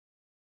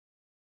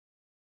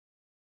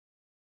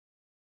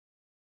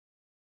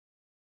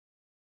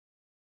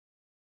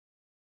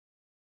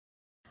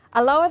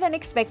A lower than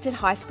expected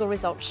high school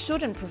result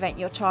shouldn't prevent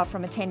your child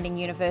from attending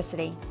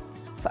university.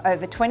 For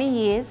over 20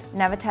 years,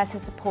 Navitas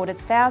has supported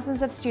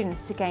thousands of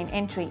students to gain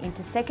entry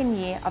into second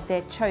year of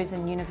their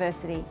chosen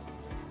university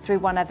through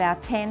one of our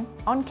 10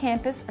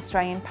 on-campus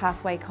Australian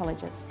pathway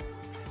colleges.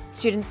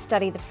 Students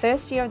study the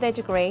first year of their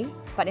degree,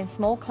 but in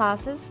small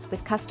classes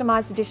with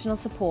customised additional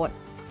support,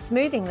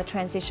 smoothing the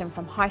transition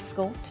from high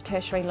school to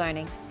tertiary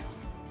learning.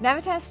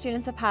 Navitas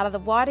students are part of the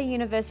wider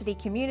university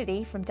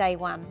community from day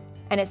one,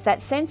 and it's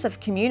that sense of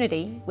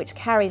community which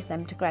carries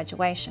them to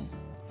graduation.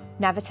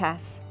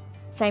 Navitas,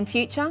 same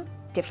future,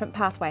 different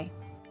pathway.